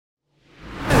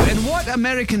What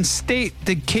American state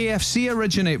did KFC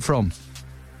originate from?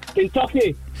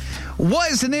 Kentucky.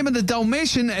 What is the name of the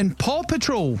Dalmatian in Paw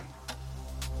Patrol?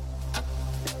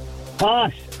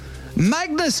 Pass.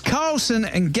 Magnus Carlsen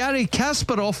and Gary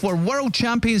Kasparov were world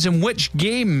champions in which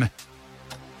game?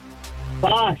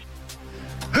 Pass.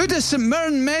 Who does St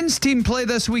Mirren men's team play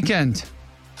this weekend?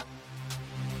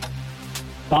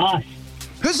 Pass.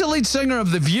 Who's the lead singer of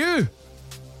The View?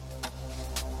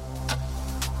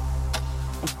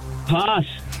 Pass.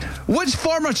 Which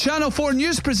former Channel 4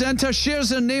 news presenter shares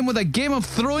their name with a Game of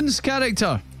Thrones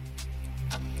character?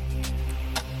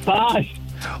 Pass.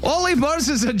 Ollie Murs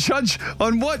is a judge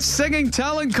on what singing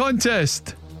talent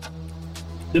contest?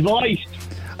 The Voice.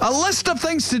 A list of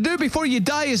things to do before you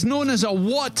die is known as a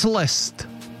what list?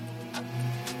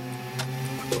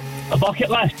 A bucket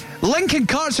list. Lincoln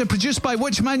cars are produced by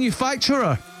which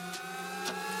manufacturer?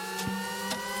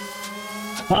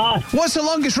 Pass. What's the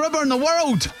longest river in the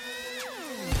world?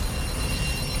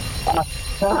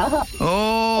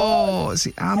 Oh, it's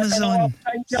the Amazon.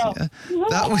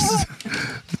 That was.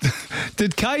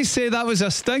 Did Kai say that was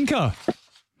a stinker?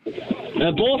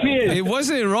 Both of you. It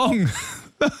wasn't wrong.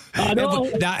 I know.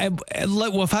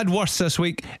 Look, we've had worse this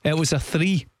week. It was a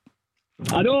 3.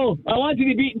 I know. I wanted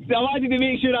to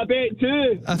make sure I bet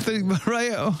 2. I think,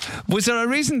 right. Was there a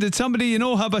reason? Did somebody you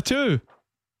know have a 2?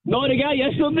 No, the guy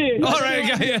yesterday. All right,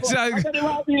 guy, yes. I didn't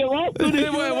want to be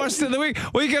the worst. Worst of the week.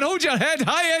 Well, you can hold your head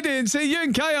high, Eddie, and say you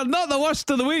and Kai are not the worst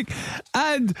of the week.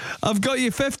 And I've got you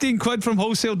 15 quid from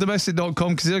wholesaledomestic.com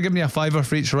because they'll give me a £5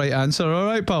 for each right answer. All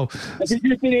right, pal? If you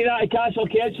just need that to Castle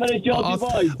Kids for his job,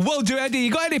 boys. Will do, Eddie. You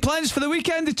got any plans for the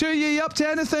weekend? The two of you? You up to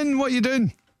anything? What are you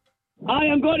doing? I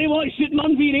am going to watch St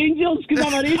Munfie Rangers because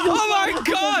I'm an Rangers. Oh, my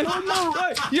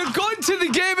God. You're going to the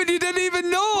game and you didn't even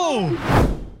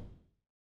know.